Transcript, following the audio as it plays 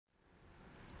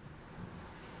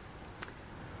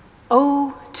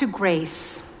to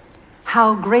grace,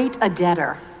 how great a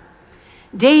debtor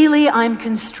daily I'm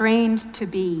constrained to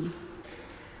be.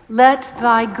 Let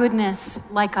thy goodness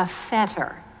like a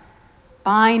fetter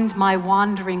bind my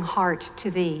wandering heart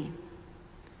to thee.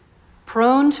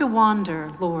 Prone to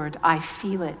wander, Lord, I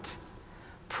feel it,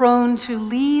 prone to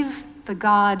leave the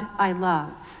God I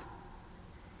love.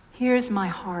 Here's my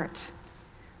heart,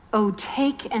 oh,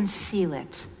 take and seal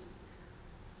it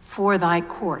for thy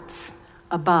courts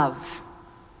above.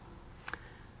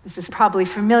 This is probably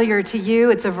familiar to you.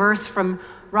 It's a verse from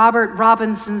Robert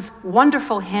Robinson's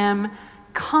wonderful hymn,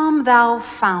 Come Thou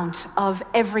Fount of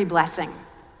Every Blessing.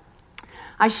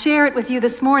 I share it with you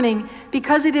this morning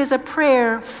because it is a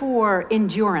prayer for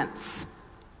endurance.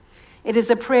 It is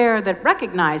a prayer that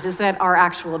recognizes that our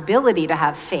actual ability to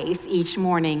have faith each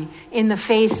morning in the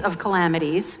face of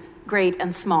calamities, great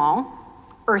and small,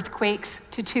 earthquakes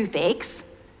to toothaches.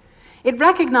 It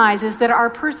recognizes that our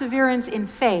perseverance in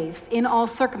faith in all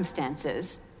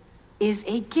circumstances is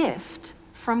a gift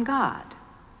from God.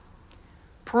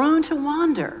 Prone to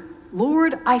wander,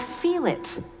 Lord, I feel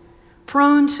it.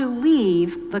 Prone to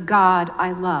leave the God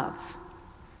I love.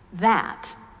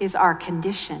 That is our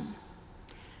condition.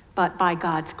 But by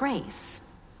God's grace,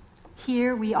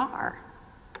 here we are.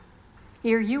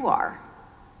 Here you are.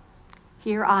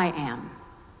 Here I am.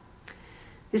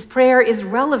 This prayer is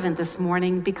relevant this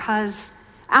morning because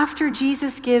after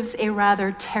Jesus gives a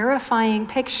rather terrifying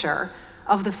picture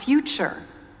of the future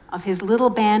of his little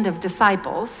band of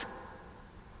disciples,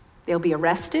 they'll be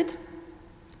arrested,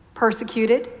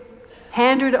 persecuted,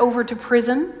 handed over to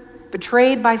prison,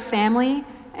 betrayed by family,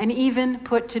 and even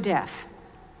put to death.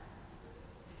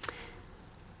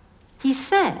 He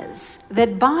says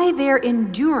that by their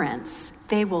endurance,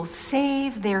 they will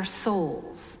save their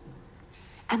souls.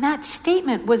 And that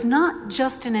statement was not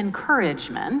just an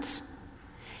encouragement.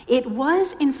 It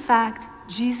was, in fact,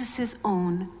 Jesus'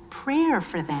 own prayer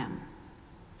for them.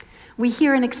 We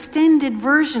hear an extended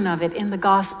version of it in the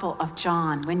Gospel of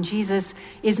John, when Jesus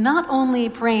is not only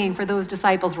praying for those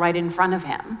disciples right in front of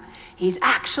him, he's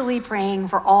actually praying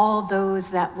for all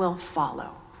those that will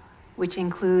follow, which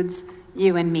includes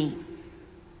you and me.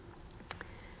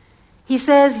 He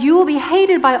says, you will be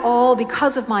hated by all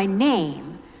because of my name,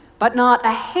 but not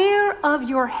a hair of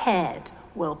your head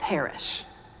will perish.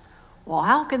 Well,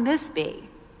 how can this be?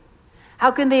 How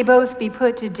can they both be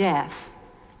put to death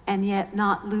and yet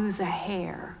not lose a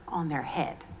hair on their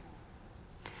head?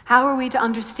 How are we to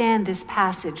understand this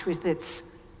passage with its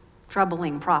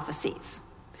troubling prophecies?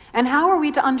 And how are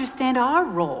we to understand our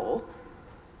role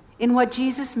in what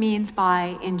Jesus means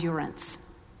by endurance?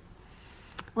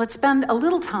 Let's spend a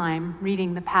little time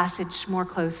reading the passage more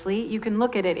closely. You can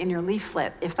look at it in your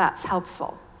leaflet if that's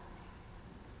helpful.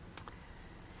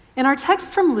 In our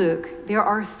text from Luke, there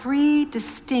are 3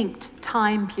 distinct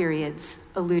time periods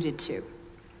alluded to.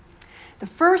 The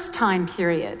first time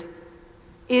period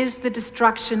is the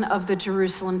destruction of the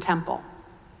Jerusalem temple.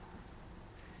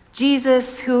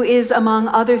 Jesus, who is among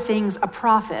other things a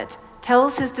prophet,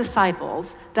 tells his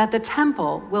disciples that the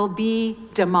temple will be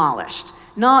demolished.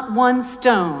 Not one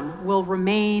stone will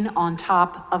remain on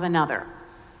top of another.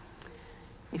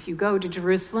 If you go to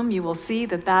Jerusalem, you will see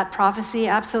that that prophecy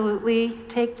absolutely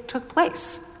took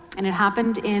place. And it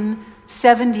happened in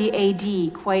 70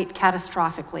 AD, quite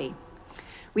catastrophically.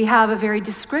 We have a very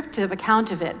descriptive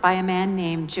account of it by a man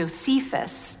named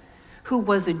Josephus, who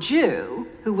was a Jew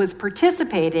who was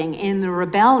participating in the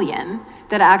rebellion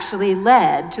that actually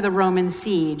led to the Roman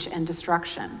siege and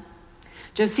destruction.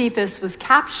 Josephus was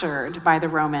captured by the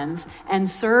Romans and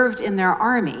served in their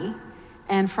army,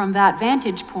 and from that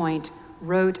vantage point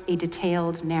wrote a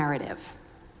detailed narrative.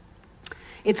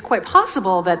 It's quite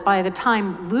possible that by the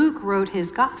time Luke wrote his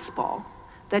gospel,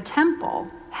 the temple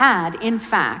had, in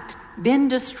fact, been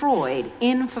destroyed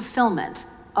in fulfillment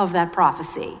of that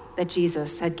prophecy that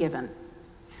Jesus had given.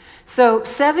 So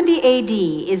 70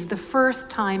 AD is the first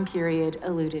time period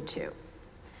alluded to.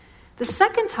 The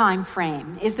second time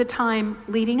frame is the time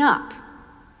leading up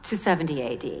to 70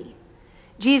 AD.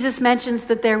 Jesus mentions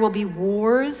that there will be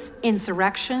wars,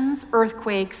 insurrections,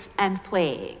 earthquakes, and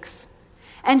plagues.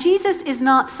 And Jesus is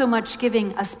not so much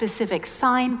giving a specific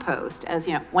signpost as,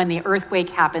 when the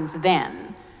earthquake happens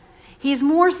then. He's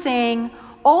more saying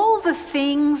all the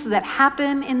things that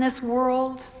happen in this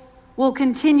world will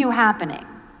continue happening.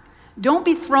 Don't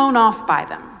be thrown off by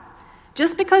them.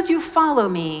 Just because you follow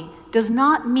me does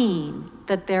not mean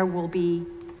that there will be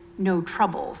no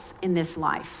troubles in this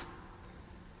life.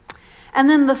 And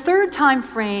then the third time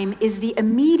frame is the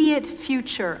immediate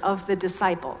future of the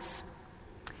disciples.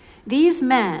 These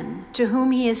men to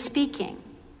whom he is speaking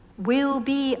will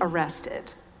be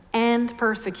arrested and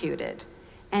persecuted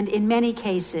and in many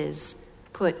cases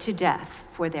put to death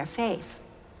for their faith.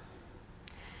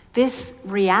 This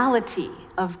reality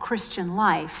of Christian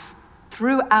life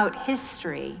throughout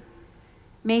history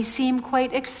may seem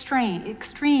quite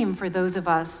extreme for those of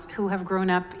us who have grown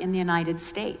up in the United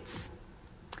States.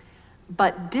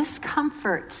 But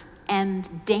discomfort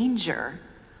and danger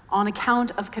on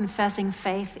account of confessing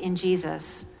faith in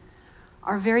Jesus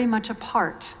are very much a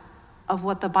part of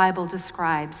what the Bible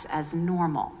describes as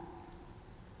normal.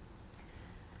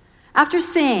 After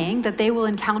saying that they will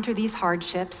encounter these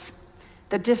hardships,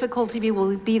 that difficulty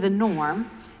will be the norm,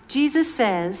 Jesus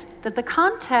says that the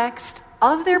context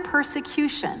of their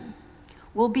persecution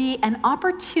will be an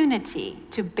opportunity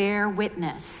to bear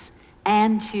witness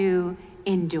and to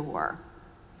endure.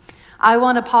 I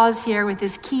want to pause here with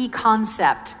this key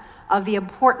concept of the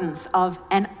importance of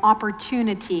an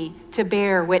opportunity to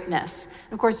bear witness.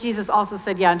 Of course, Jesus also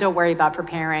said, don't worry about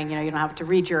preparing. You don't have to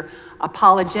read your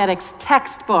apologetics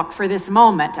textbook for this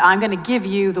moment. I'm going to give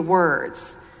you the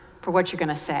words for what you're going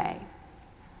to say.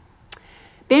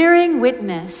 Bearing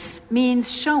witness means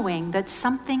showing that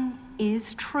something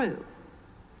is true.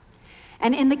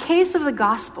 And in the case of the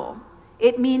gospel,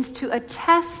 it means to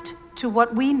attest to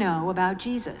what we know about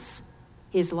Jesus,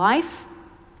 his life,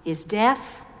 his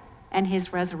death, and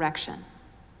his resurrection,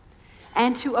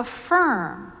 and to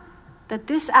affirm that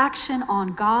this action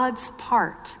on God's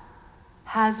part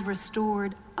has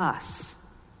restored us,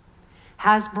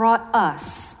 has brought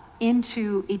us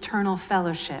into eternal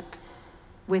fellowship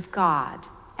with God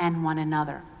and one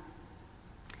another.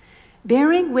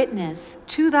 Bearing witness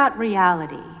to that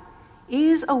reality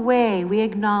is a way we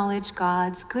acknowledge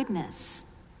God's goodness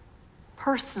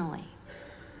personally,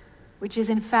 which is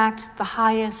in fact the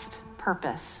highest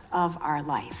purpose of our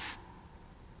life.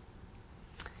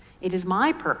 It is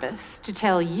my purpose to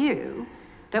tell you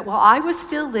that while I was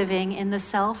still living in the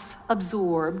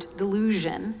self-absorbed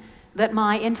delusion that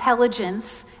my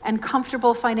intelligence and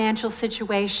comfortable financial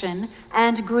situation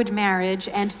and good marriage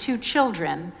and 2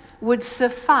 children would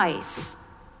suffice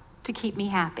to keep me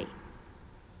happy.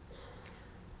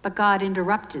 But God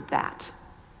interrupted that.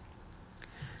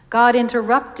 God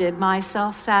interrupted my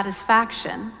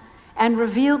self-satisfaction and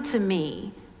revealed to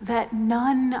me that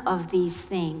none of these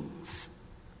things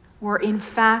were in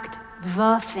fact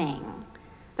the thing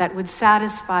that would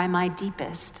satisfy my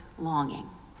deepest longing.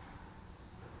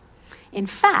 In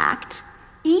fact,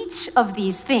 each of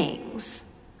these things,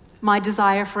 my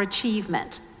desire for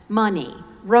achievement, money,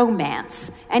 romance,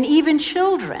 and even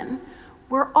children,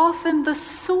 were often the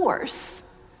source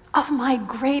of my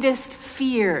greatest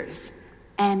fears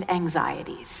and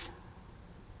anxieties.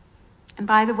 And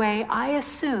by the way, I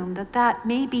assume that that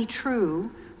may be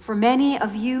true for many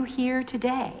of you here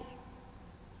today.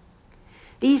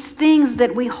 These things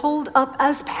that we hold up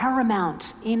as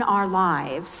paramount in our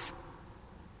lives,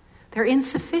 they're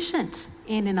insufficient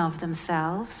in and of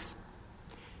themselves,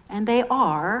 and they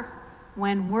are,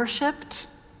 when worshipped,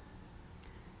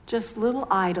 just little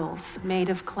idols made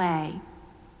of clay.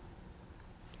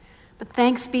 But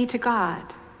thanks be to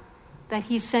God that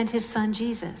he sent his son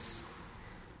Jesus,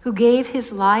 who gave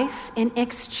his life in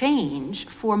exchange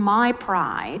for my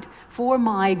pride, for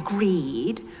my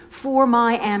greed, for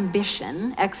my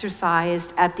ambition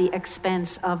exercised at the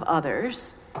expense of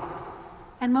others,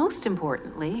 and most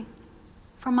importantly,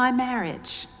 for my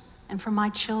marriage and for my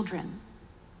children.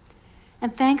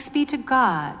 And thanks be to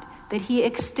God that he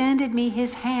extended me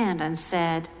his hand and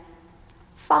said,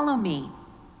 "Follow me.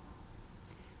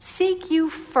 Seek you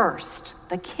first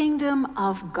the kingdom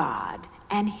of God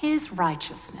and his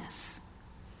righteousness,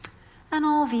 and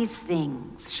all these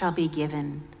things shall be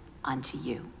given unto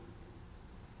you."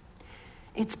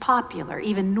 It's popular,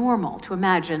 even normal, to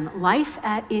imagine life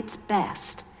at its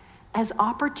best as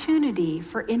opportunity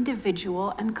for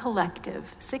individual and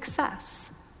collective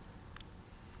success.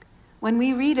 When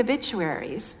we read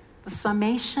obituaries, the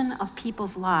summation of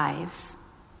people's lives,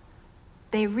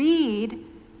 they read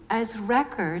as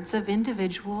records of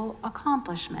individual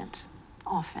accomplishment,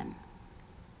 often.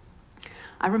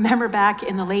 I remember back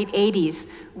in the late 80s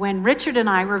when Richard and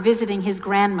I were visiting his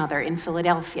grandmother in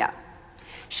Philadelphia.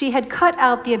 She had cut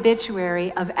out the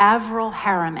obituary of Averell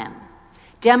Harriman,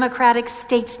 Democratic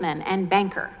statesman and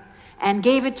banker, and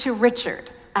gave it to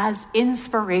Richard as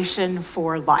inspiration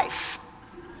for life.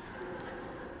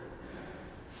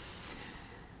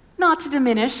 Not to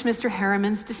diminish Mr.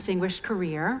 Harriman's distinguished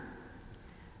career,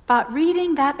 but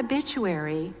reading that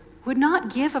obituary would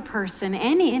not give a person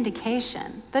any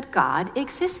indication that God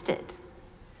existed,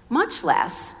 much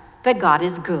less that God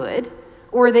is good,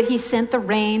 or that he sent the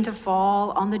rain to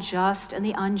fall on the just and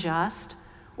the unjust,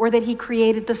 or that he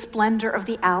created the splendor of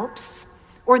the Alps,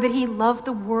 or that he loved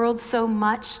the world so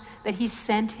much that he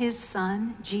sent his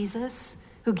son, Jesus,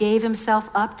 who gave himself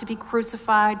up to be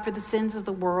crucified for the sins of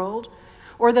the world,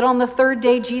 or that on the third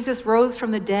day Jesus rose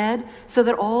from the dead so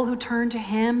that all who turn to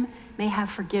him may have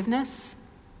forgiveness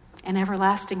and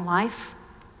everlasting life.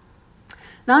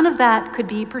 None of that could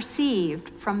be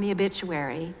perceived from the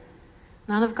obituary.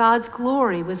 None of God's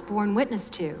glory was borne witness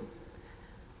to.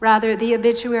 Rather, the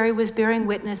obituary was bearing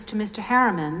witness to Mr.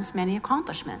 Harriman's many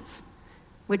accomplishments,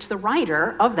 which the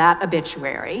writer of that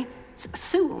obituary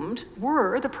assumed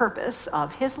were the purpose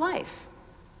of his life.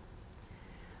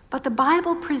 But the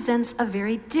Bible presents a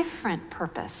very different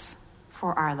purpose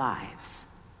for our lives.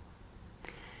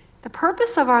 The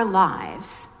purpose of our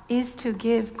lives is to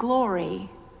give glory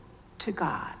to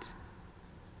God.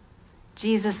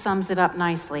 Jesus sums it up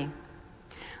nicely.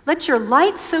 Let your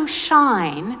light so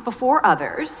shine before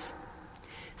others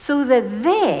so that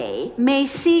they may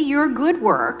see your good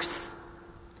works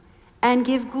and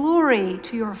give glory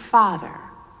to your Father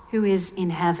who is in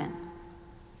heaven.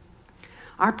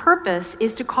 Our purpose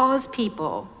is to cause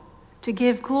people to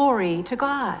give glory to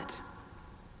God.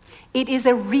 It is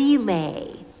a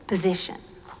relay position.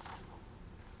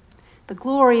 The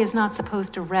glory is not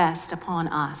supposed to rest upon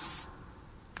us.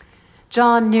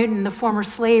 John Newton, the former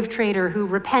slave trader who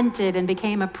repented and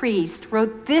became a priest,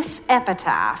 wrote this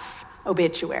epitaph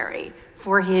obituary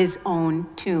for his own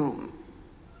tomb.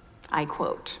 I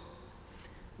quote,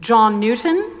 John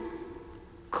Newton,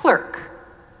 clerk,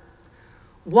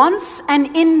 once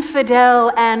an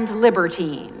infidel and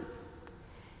libertine,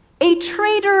 a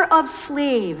trader of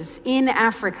slaves in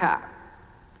Africa,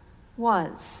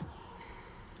 was,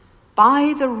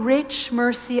 by the rich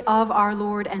mercy of our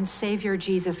Lord and Savior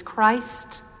Jesus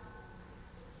Christ,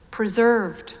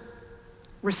 preserved,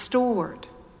 restored,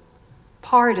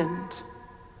 pardoned,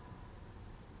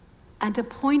 and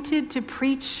appointed to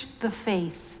preach the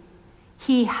faith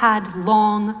he had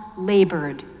long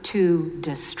labored to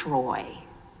destroy.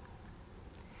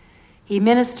 He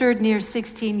ministered near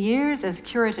 16 years as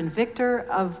curate and victor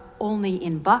of Olney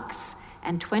in Bucks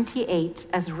and 28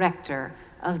 as rector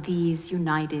of these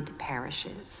united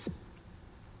parishes.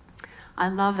 I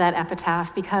love that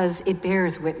epitaph because it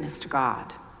bears witness to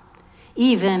God,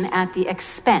 even at the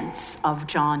expense of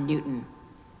John Newton.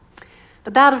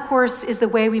 But that, of course, is the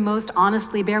way we most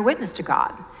honestly bear witness to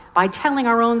God, by telling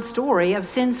our own story of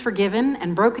sins forgiven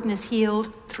and brokenness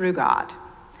healed through God,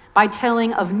 by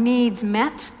telling of needs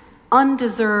met,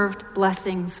 undeserved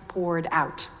blessings poured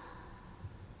out.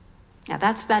 Now,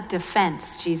 that's that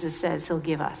defense Jesus says he'll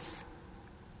give us.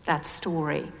 That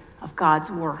story of God's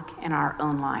work in our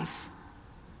own life.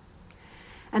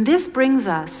 And this brings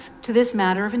us to this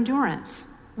matter of endurance.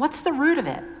 What's the root of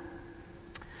it?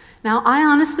 Now, I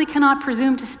honestly cannot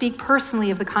presume to speak personally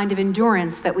of the kind of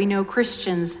endurance that we know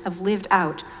Christians have lived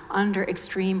out under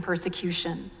extreme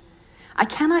persecution. I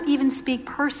cannot even speak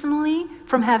personally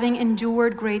from having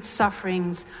endured great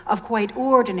sufferings of quite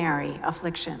ordinary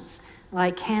afflictions,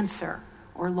 like cancer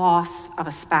or loss of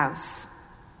a spouse.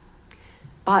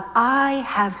 But I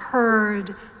have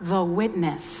heard the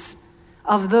witness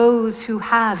of those who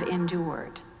have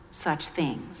endured such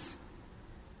things.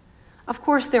 Of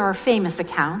course, there are famous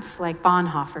accounts like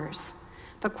Bonhoeffer's,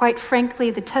 but quite frankly,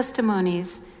 the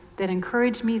testimonies that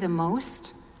encourage me the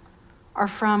most are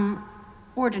from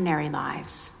ordinary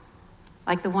lives,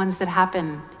 like the ones that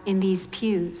happen in these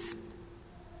pews.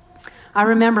 I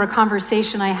remember a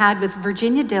conversation I had with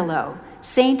Virginia Dillow,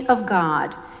 saint of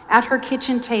God, at her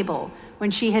kitchen table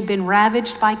when she had been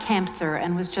ravaged by cancer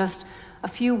and was just a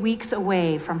few weeks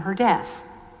away from her death.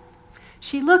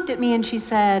 She looked at me and she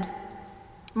said,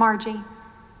 Margie,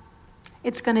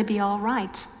 it's going to be all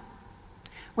right.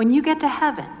 When you get to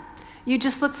heaven, you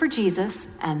just look for Jesus,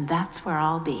 and that's where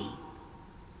I'll be.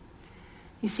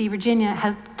 You see, Virginia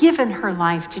had given her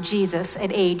life to Jesus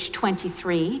at age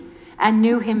 23 and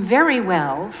knew him very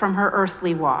well from her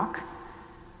earthly walk,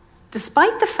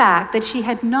 despite the fact that she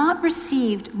had not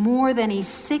received more than a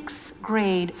 6th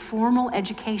grade formal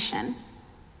education.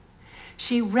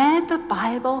 She read the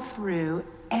Bible through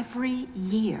every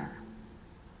year.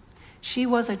 She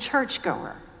was a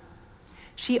churchgoer.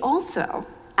 She also,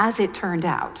 as it turned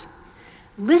out,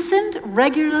 listened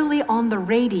regularly on the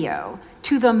radio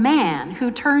to the man who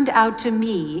turned out to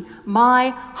me my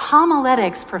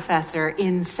homiletics professor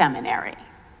in seminary.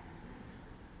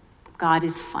 God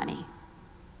is funny.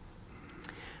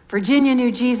 Virginia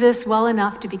knew Jesus well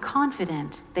enough to be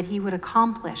confident that he would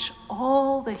accomplish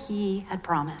all that he had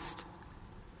promised.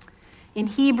 In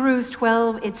Hebrews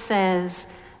 12, it says,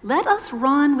 "Let us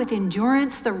run with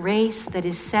endurance the race that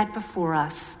is set before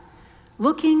us,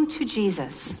 looking to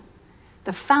Jesus,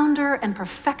 the founder and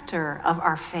perfecter of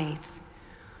our faith,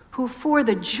 who for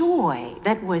the joy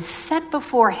that was set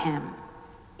before him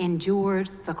endured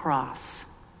the cross.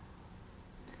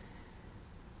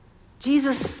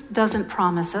 Jesus doesn't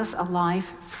promise us a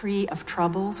life free of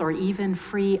troubles or even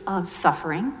free of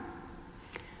suffering,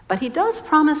 but he does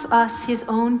promise us his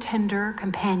own tender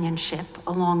companionship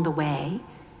along the way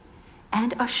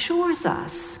and assures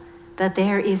us that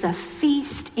there is a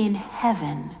feast in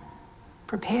heaven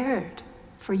prepared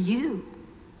for you.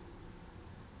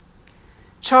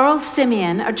 Charles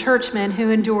Simeon, a churchman who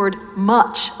endured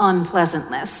much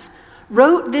unpleasantness,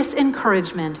 wrote this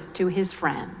encouragement to his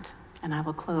friend, and I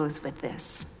will close with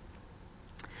this.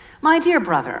 My dear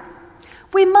brother,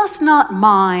 we must not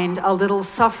mind a little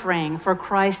suffering for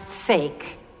Christ's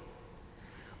sake.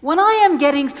 When I am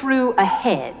getting through a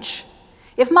hedge,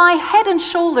 if my head and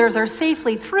shoulders are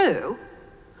safely through,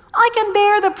 I can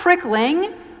bear the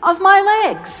prickling of my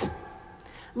legs.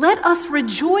 Let us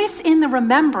rejoice in the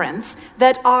remembrance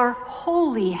that our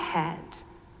holy head,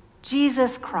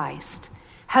 Jesus Christ,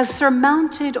 has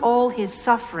surmounted all his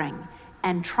suffering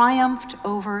and triumphed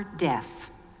over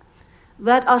death.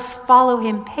 Let us follow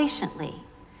him patiently,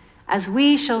 as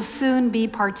we shall soon be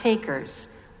partakers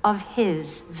of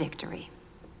his victory.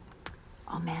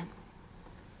 Amen.